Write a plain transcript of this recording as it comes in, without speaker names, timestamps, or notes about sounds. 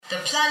The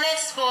Planet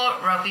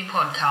Sport Rugby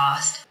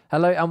Podcast.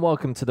 Hello and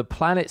welcome to the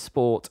Planet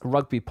Sport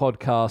Rugby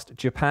Podcast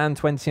Japan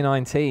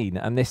 2019,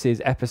 and this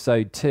is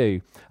episode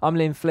 2. I'm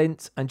Lynn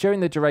Flint, and during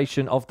the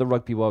duration of the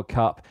Rugby World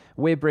Cup,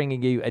 we're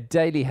bringing you a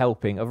daily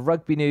helping of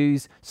rugby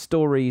news,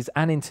 stories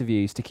and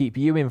interviews to keep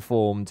you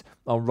informed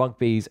on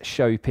rugby's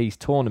showpiece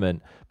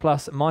tournament.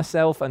 Plus,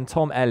 myself and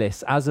Tom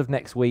Ellis, as of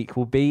next week,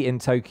 will be in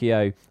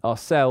Tokyo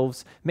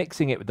ourselves,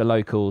 mixing it with the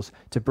locals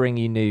to bring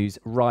you news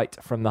right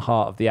from the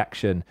heart of the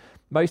action.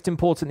 Most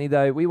importantly,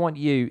 though, we want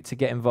you to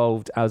get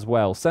involved as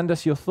well. Send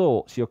us your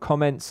thoughts, your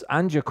comments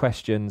and your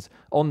questions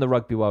on the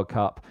Rugby World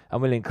Cup, and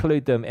we'll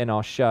include them in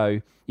our show.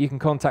 You can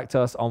contact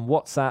us on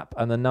WhatsApp,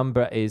 and the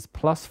number is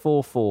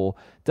 +44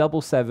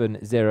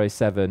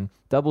 7707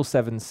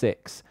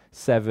 776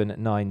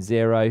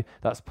 790.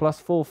 That's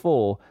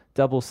 +44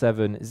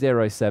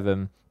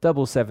 7707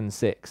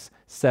 776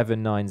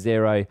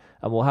 790,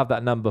 and we'll have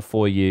that number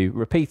for you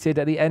repeated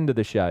at the end of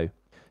the show.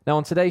 Now,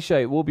 on today's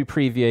show, we'll be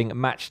previewing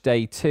match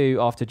day 2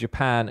 after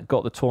Japan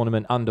got the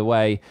tournament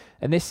underway.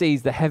 And this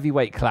sees the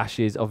heavyweight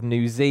clashes of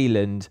New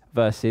Zealand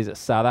versus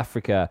South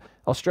Africa,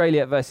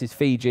 Australia versus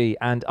Fiji,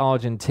 and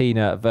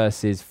Argentina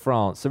versus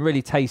France. Some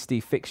really tasty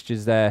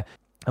fixtures there.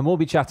 And we'll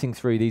be chatting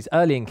through these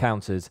early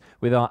encounters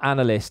with our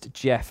analyst,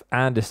 Jeff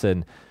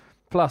Anderson.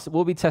 Plus,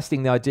 we'll be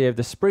testing the idea of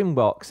the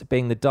Springboks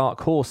being the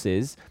dark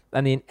horses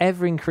and the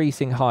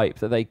ever-increasing hype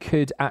that they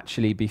could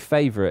actually be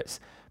favourites.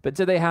 But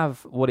do they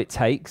have what it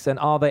takes, and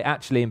are they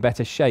actually in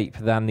better shape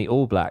than the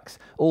All Blacks?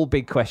 All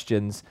big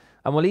questions.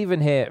 And we'll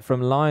even hear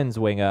from Lions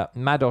winger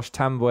Madosh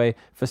Tambwe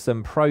for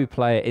some pro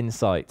player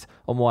insight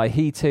on why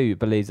he too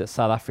believes that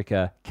South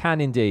Africa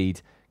can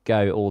indeed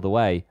go all the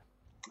way.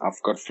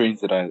 I've got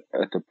friends that are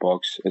at the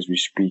Boks as we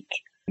speak.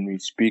 When we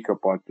speak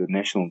about the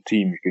national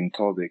team, you can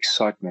tell the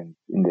excitement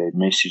in their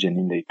message and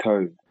in their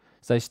tone.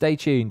 So stay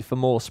tuned for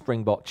more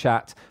Springbok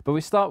chat. But we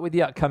start with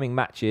the upcoming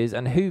matches,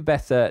 and who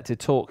better to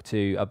talk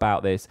to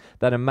about this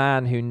than a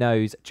man who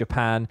knows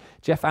Japan.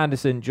 Jeff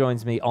Anderson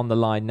joins me on the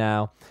line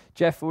now.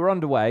 Jeff, we're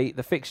underway.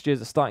 The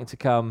fixtures are starting to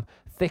come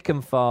thick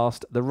and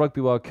fast. The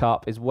Rugby World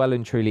Cup is well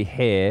and truly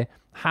here.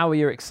 How are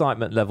your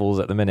excitement levels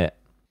at the minute?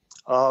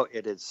 Oh,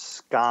 it is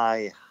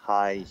sky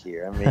high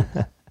here. I mean,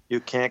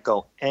 you can't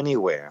go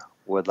anywhere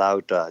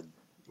without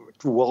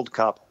World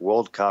Cup.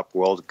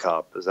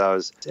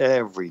 As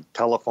every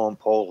telephone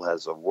pole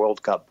has a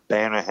World Cup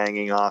banner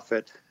hanging off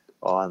it.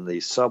 On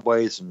the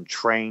subways and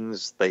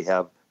trains, they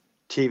have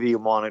TV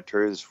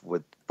monitors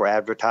for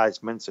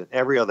advertisements, and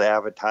every other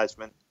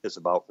advertisement is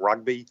about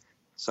rugby.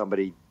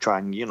 Somebody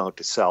trying,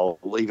 to sell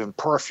even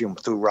perfume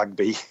through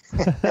rugby.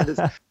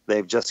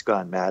 They've just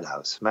gone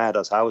madhouse.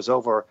 I was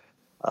over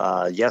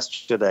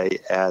yesterday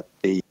at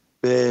the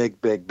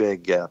big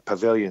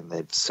pavilion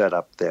they've set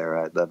up there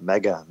at the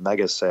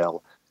mega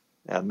sale,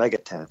 mega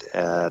tent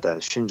at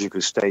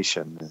Shinjuku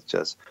Station. It's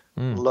just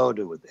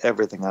loaded with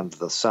everything under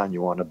the sun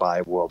you want to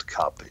buy World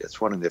Cup.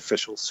 It's one of the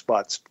official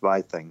spots to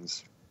buy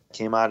things.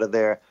 Came out of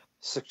there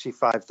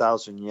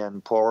 65,000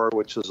 yen poorer,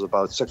 which is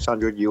about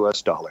 $600.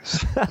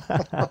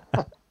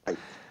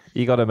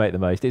 You got to make the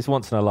most. It's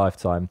once in a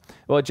lifetime.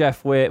 Well,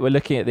 Jeff, we're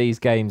looking at these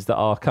games that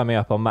are coming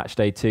up on match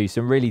day 2.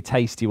 Some really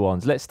tasty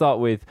ones. Let's start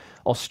with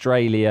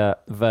Australia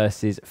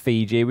versus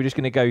Fiji. We're just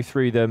going to go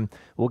through them.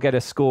 We'll get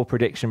a score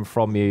prediction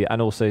from you,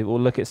 and also we'll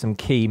look at some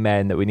key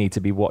men that we need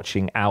to be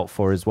watching out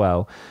for as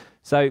well.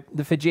 So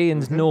the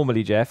Fijians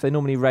normally, Jeff, they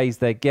normally raise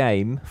their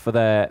game for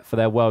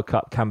their World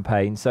Cup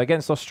campaign. So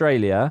against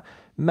Australia,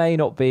 may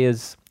not be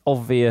as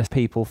obvious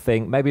people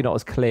think, maybe not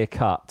as clear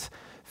cut.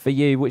 For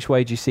you, which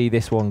way do you see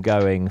this one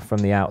going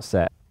from the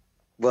outset?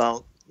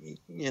 Well,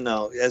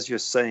 as you're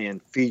saying,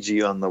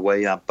 Fiji on the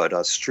way up, but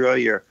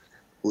Australia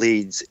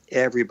leads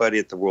everybody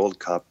at the World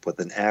Cup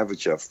with an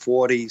average of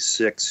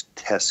 46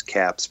 test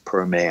caps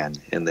per man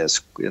in their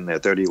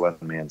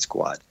 31-man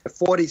squad.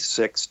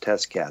 46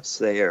 test caps.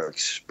 They are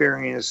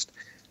experienced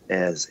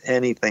as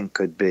anything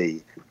could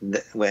be.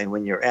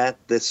 When you're at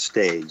this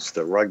stage,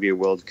 the Rugby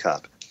World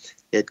Cup,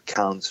 it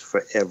counts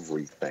for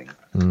everything.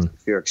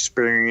 If you're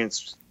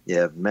experienced, you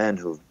have men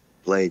who've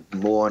played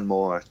more and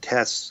more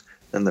tests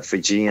than the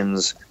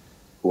Fijians,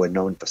 who are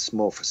known for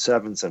more for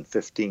 7s and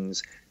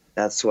 15s.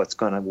 That's what's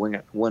going to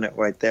win it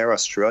right there,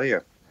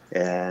 Australia.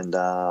 And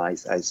I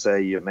say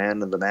your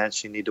man of the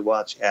match you need to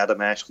watch,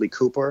 Adam Ashley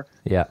Cooper.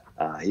 Yeah.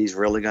 He's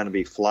really going to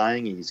be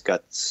flying. He's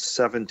got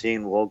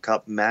 17 World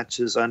Cup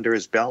matches under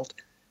his belt.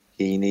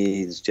 He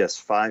needs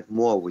just 5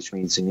 more, which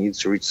means he needs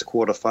to reach the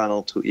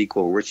quarterfinal to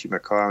equal Richie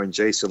McCaw and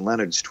Jason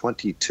Leonard's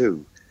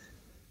 22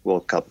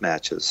 World Cup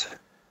matches.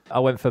 I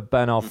went for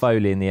Bernard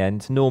Foley in the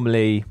end.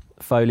 Normally,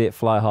 Foley at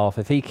fly half.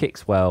 If he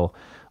kicks well,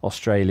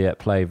 Australia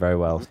play very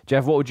well.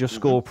 Jeff, what would your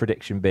score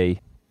prediction be?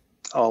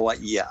 Oh,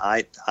 yeah,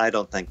 I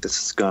don't think this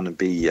is going to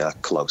be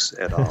close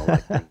at all. I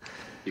think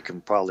you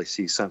can probably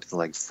see something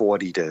like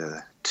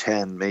 40-10,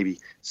 maybe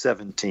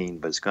 17,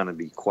 but it's going to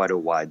be quite a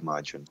wide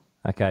margin.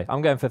 Okay,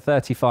 I'm going for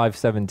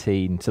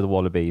 35-17 to the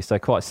Wallabies, so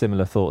quite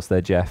similar thoughts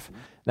there, Jeff.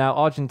 Now,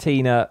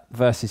 Argentina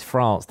versus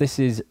France. This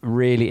is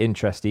really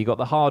interesting. You've got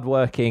the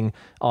hard-working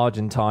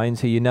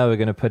Argentines who you know are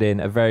going to put in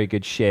a very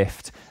good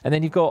shift. And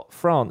then you've got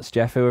France,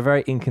 Jeff, who are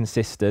very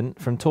inconsistent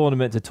from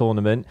tournament to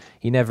tournament.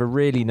 You never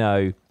really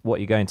know what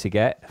you're going to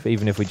get.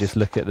 Even if we just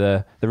look at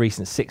the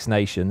recent Six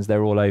Nations,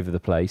 they're all over the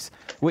place.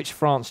 Which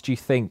France do you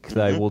think,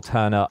 though, will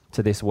turn up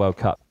to this World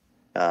Cup?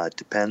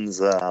 Depends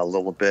a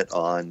little bit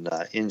on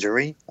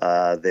injury.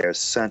 Their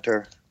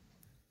center,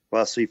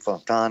 Wesley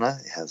Fontana,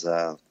 has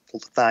a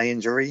thigh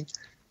injury.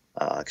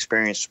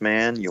 Experienced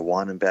man, you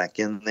want him back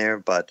in there,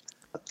 but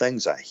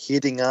things are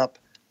heating up.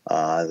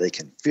 They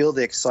can feel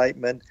the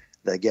excitement.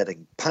 They're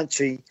getting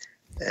punchy,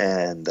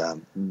 and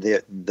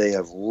they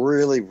are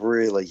really,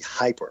 really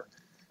hyper.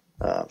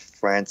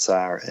 France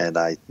are,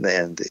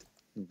 and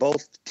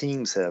both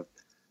teams have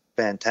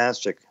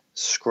fantastic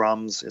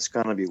scrums. It's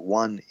going to be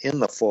one in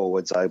the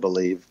forwards, I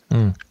believe,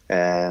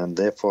 and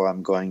therefore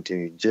I'm going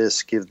to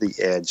just give the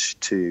edge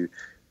to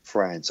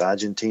France.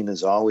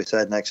 Argentina's always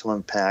had an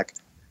excellent pack,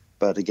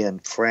 but again,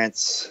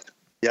 France,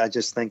 I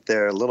just think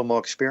they're a little more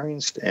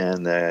experienced,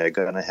 and they're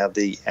going to have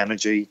the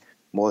energy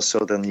more so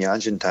than the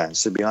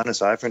Argentines. To be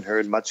honest, I haven't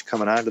heard much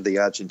coming out of the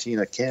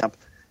Argentina camp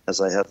as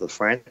I have the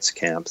France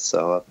camp,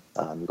 so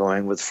I'm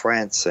going with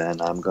France,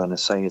 and I'm going to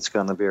say it's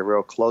going to be a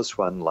real close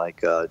one,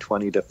 like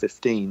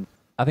 20-15.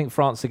 I think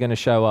France are going to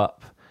show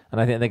up,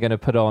 and I think they're going to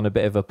put on a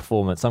bit of a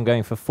performance. I'm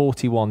going for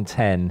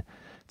 41-10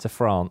 to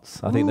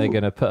France. I think they're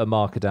going to put a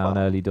marker down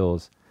early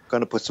doors.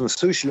 Going to put some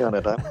sushi on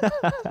it,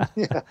 huh?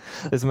 Yeah.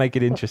 Let's make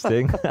it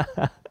interesting.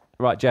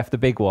 Right, Jeff, the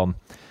big one.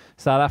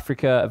 South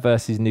Africa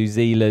versus New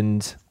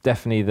Zealand.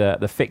 Definitely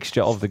the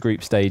fixture of the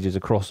group stages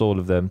across all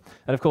of them.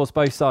 And of course,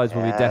 both sides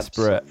will be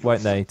desperate,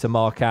 won't they, to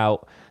mark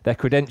out their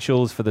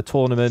credentials for the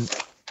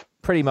tournament.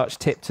 Pretty much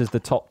tipped as the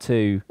top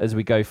two as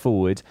we go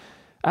forward.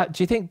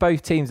 Do you think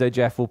both teams, though,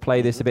 Jeff, will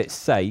play this a bit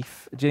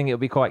safe? Do you think it'll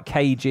be quite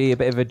cagey, a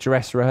bit of a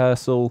dress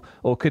rehearsal,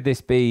 or could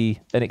this be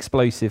an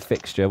explosive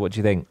fixture? What do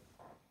you think?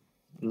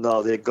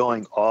 No, they're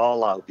going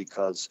all out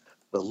because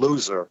the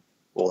loser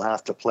will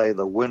have to play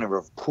the winner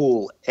of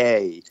Pool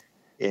A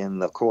in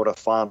the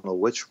quarterfinal,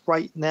 which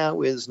right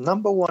now is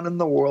number one in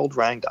the world,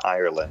 ranked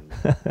Ireland.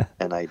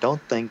 And I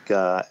don't think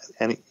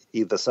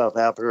either South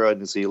Africa or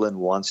New Zealand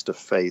wants to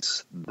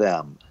face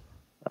them.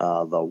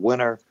 The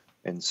winner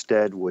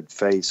instead would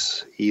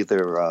face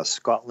either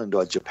Scotland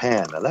or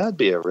Japan. Now, that would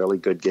be a really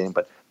good game,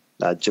 but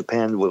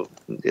Japan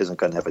isn't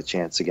going to have a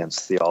chance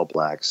against the All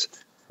Blacks.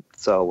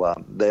 So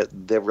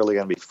they're really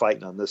going to be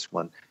fighting on this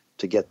one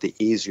to get the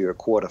easier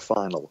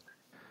quarterfinal.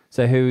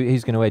 So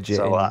who's going to edge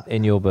it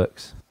in your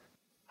books?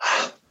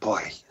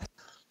 Boy.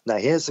 Now,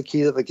 here's the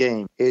key to the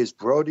game. Is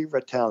Brodie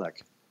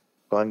Retallick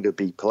going to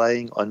be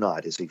playing or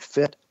not? Is he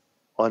fit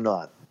or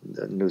not?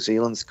 New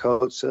Zealand's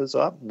coach says,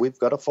 we've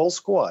got a full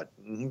squad,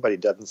 but he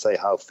doesn't say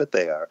how fit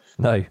they are.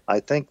 No. I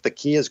think the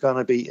key is going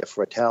to be if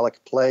Retallick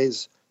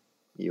plays,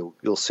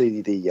 you'll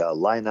see the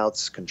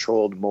lineouts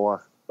controlled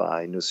more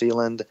by New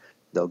Zealand.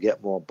 They'll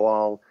get more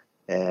ball,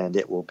 and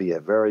it will be a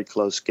very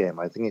close game.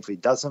 I think if he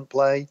doesn't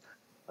play,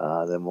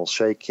 then we'll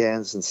shake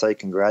hands and say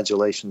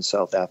congratulations,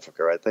 South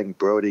Africa. I think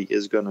Brodie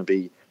is going to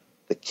be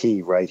the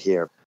key right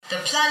here. The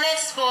Planet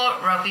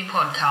Sport Rugby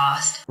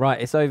Podcast.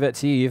 Right, it's over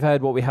to you. You've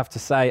heard what we have to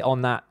say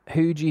on that.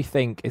 Who do you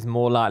think is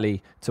more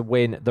likely to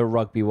win the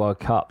Rugby World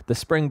Cup? The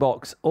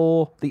Springboks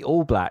or the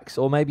All Blacks,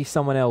 or maybe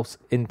someone else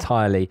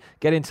entirely?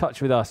 Get in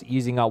touch with us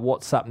using our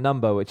WhatsApp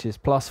number, which is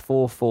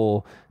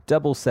 +44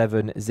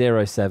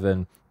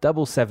 7707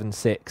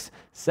 776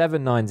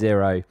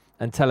 790,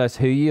 and tell us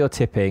who you're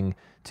tipping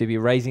to be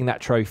raising that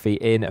trophy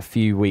in a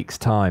few weeks'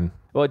 time.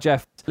 Well,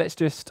 Jeff, let's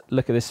just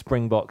look at the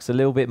Springboks a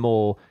little bit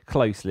more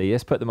closely.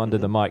 Let's put them under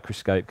the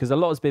microscope, because a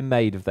lot has been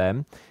made of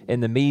them in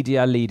the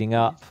media leading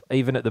up.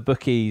 Even at the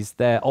bookies,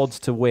 their odds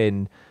to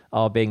win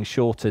are being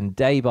shortened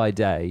day by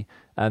day,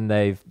 and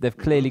they've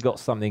clearly got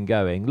something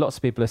going. Lots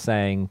of people are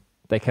saying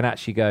they can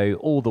actually go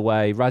all the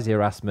way. Rassie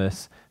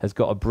Erasmus has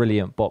got a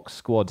brilliant Boks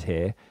squad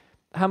here.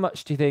 How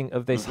much do you think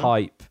of this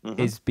hype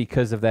is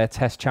because of their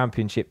Test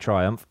Championship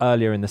triumph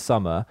earlier in the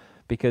summer?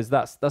 Because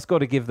that's got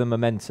to give them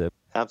momentum.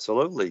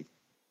 Absolutely.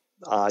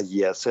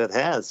 Yes, it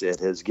has. It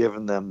has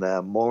given them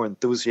more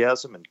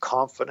enthusiasm and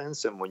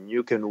confidence. And when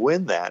you can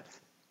win that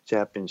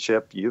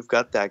championship, you've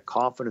got that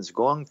confidence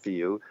going for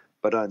you.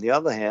 But on the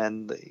other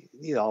hand,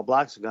 All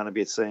Blacks are going to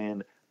be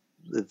saying,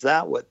 is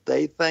that what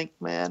they think,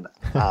 man?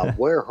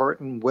 We're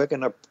hurting. We're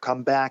going to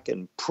come back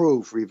and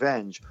prove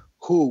revenge.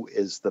 Who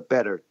is the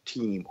better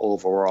team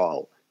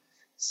overall?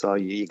 So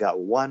you got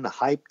one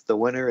hyped the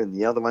winner, and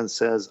the other one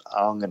says,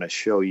 I'm going to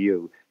show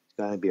you. It's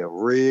going to be a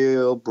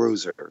real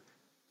bruiser.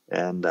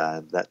 And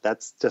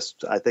that's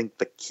just, I think,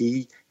 the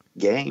key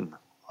game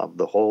of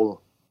the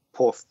whole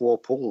four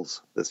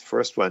pools. This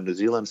first one, New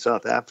Zealand,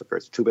 South Africa.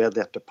 It's too bad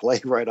they have to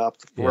play right off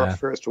the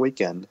first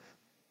weekend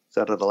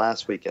instead of the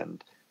last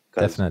weekend.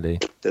 Definitely.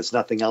 There's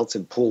nothing else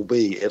in Pool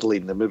B, Italy,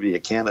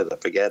 Namibia, Canada.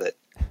 Forget it.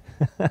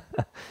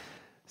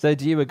 So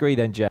do you agree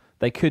then, Jeff?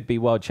 They could be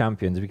world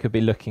champions. We could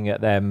be looking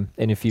at them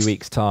in a few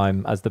weeks'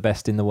 time as the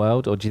best in the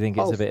world, or do you think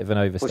it's a bit of an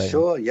overstatement? For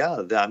sure,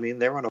 yeah. I mean,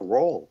 they're on a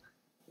roll.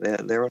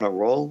 They're on a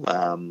roll.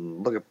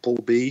 Look at Pool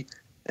B.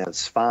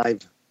 It's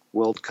 5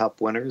 World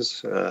Cup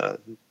winners.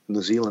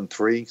 New Zealand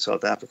 3,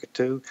 South Africa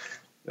 2,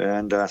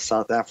 and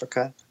South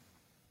Africa.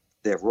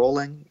 They're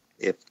rolling.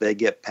 If they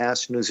get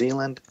past New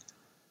Zealand,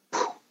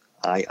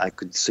 I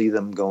could see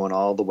them going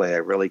all the way. I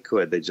really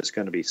could. They're just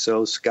going to be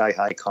so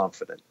sky-high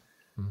confident.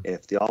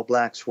 If the All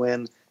Blacks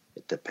win,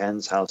 it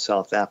depends how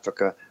South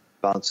Africa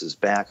bounces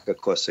back. Of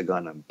course, they're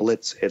going to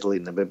blitz Italy,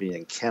 Namibia,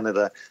 and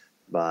Canada.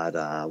 But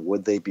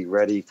would they be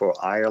ready for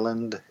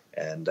Ireland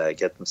and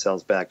get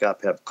themselves back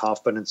up, have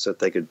confidence that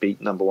they could beat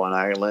number 1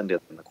 Ireland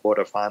in the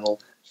quarterfinal?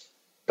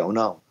 Don't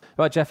know.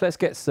 Right, Jeff, let's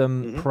get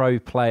some pro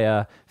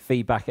player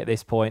feedback at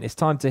this point. It's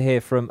time to hear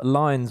from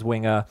Lions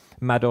winger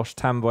Madosh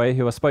Tambwe,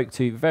 who I spoke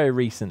to very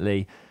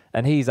recently,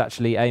 and he's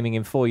actually aiming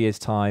in 4 years'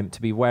 time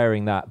to be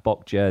wearing that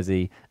Boks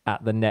jersey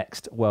at the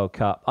next World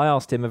Cup. I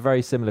asked him a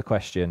very similar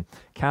question.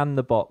 Can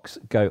the Boks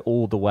go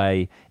all the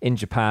way in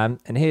Japan?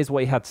 And here's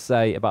what he had to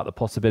say about the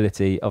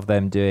possibility of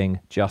them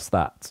doing just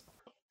that.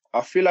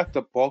 I feel like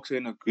the Boks are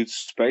in a good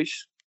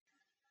space.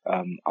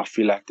 I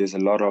feel like there's a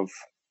lot of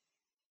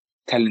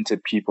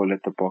talented people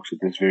at the Boks at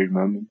this very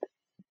moment.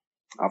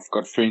 I've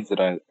got friends that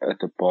are at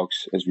the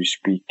Boks as we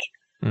speak.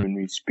 When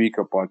we speak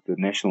about the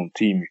national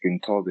team, you can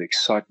tell the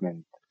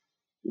excitement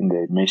in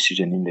their message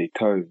and in their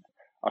tone.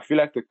 I feel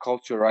like the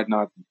culture right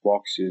now at the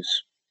Boks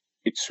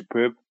it's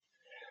superb.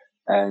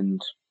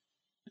 And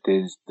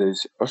there's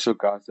also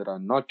guys that are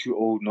not too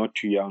old, not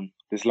too young.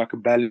 There's like a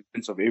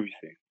balance of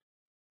everything.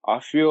 I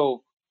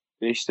feel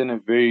they stand a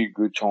very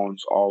good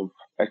chance of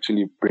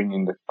actually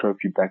bringing the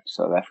trophy back to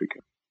South Africa.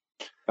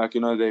 Like,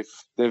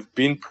 they've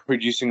been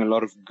producing a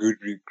lot of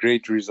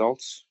great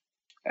results,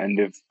 and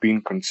they've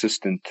been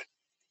consistent,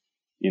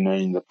 in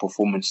the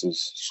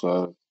performances.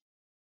 So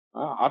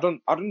I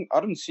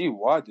don't see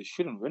why they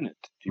shouldn't win it,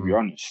 to be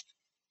honest.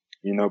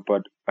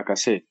 But like I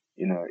said,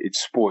 it's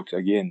sport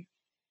again.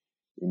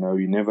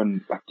 You never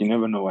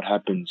know what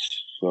happens.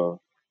 So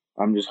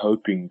I'm just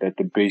hoping that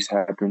the best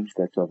happens,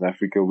 that South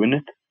Africa win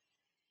it,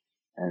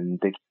 and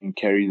they can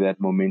carry that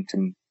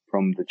momentum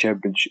from the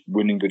championship,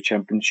 winning the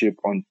championship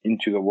on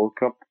into the World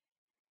Cup,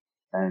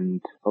 and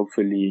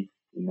hopefully,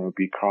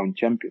 be crowned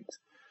champions.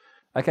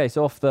 Okay,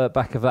 so off the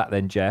back of that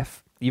then,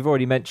 Jeff, you've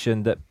already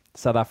mentioned that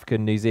South Africa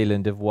and New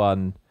Zealand have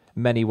won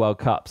many World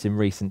Cups in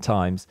recent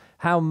times.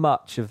 How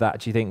much of that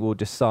do you think will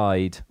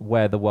decide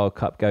where the World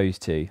Cup goes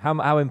to?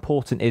 How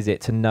important is it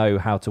to know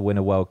how to win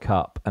a World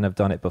Cup and have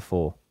done it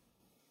before?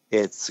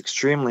 It's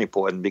extremely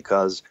important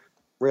because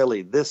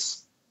really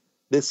this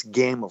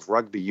game of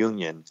rugby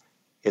union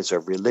is a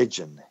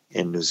religion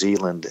in New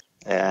Zealand.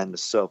 And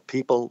so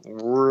people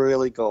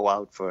really go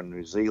out for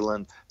New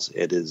Zealand.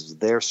 It is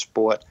their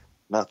sport.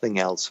 Nothing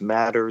else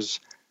matters.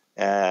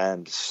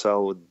 And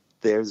so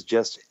there's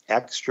just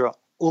extra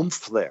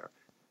oomph there.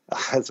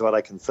 That's what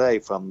I can say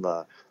from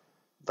the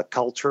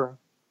culture,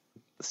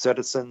 the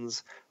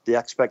citizens, the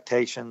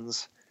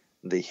expectations,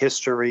 the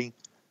history,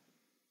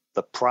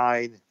 the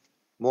pride,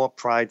 more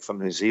pride from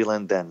New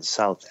Zealand than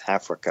South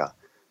Africa.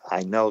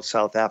 I know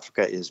South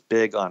Africa is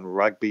big on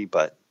rugby,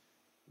 but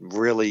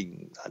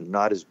really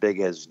not as big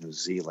as New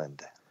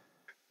Zealand.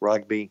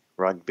 Rugby,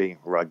 rugby,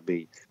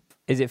 rugby.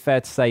 Is it fair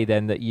to say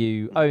then that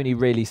you only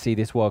really see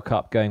this World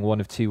Cup going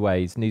one of two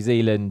ways, New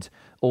Zealand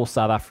or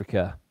South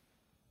Africa?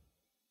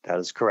 That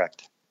is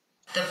correct.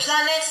 The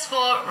Planet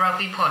Sport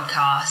Rugby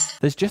Podcast.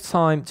 There's just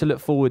time to look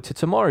forward to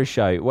tomorrow's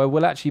show, where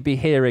we'll actually be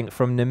hearing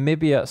from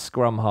Namibia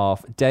scrum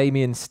half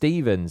Damian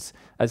Stevens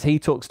as he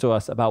talks to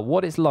us about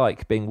what it's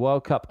like being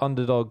World Cup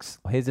underdogs.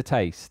 Here's a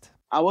taste.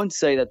 I won't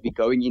say that we're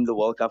going in the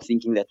World Cup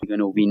thinking that we're going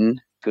to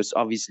win, because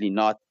obviously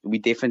not.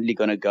 We're definitely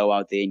going to go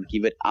out there and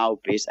give it our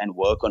best and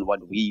work on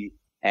what we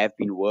have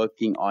been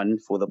working on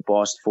for the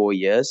past 4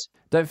 years.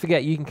 Don't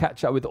forget, you can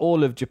catch up with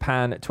all of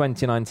Japan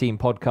 2019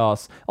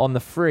 podcasts on the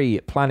free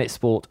Planet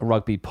Sport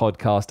Rugby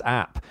Podcast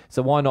app.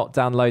 So why not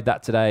download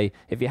that today?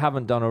 If you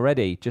haven't done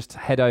already, just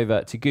head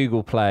over to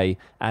Google Play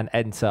and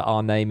enter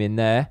our name in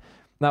there.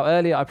 Now,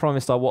 earlier I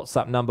promised our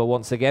WhatsApp number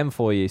once again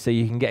for you, so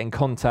you can get in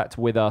contact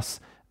with us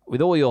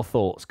with all your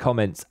thoughts,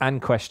 comments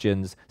and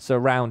questions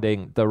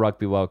surrounding the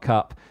Rugby World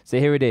Cup. So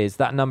here it is,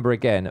 that number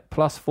again,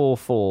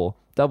 +44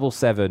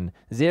 77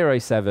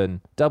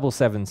 07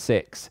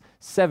 776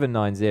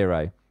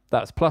 790.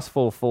 That's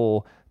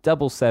 +44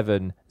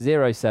 77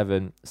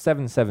 07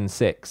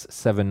 776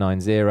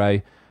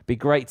 790. Be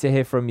great to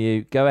hear from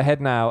you. Go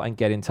ahead now and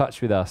get in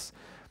touch with us.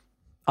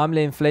 I'm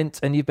Liam Flint,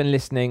 and you've been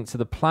listening to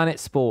the Planet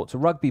Sport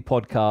Rugby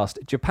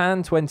Podcast,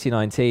 Japan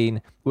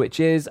 2019, which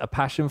is a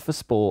Passion for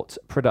Sport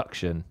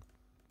production.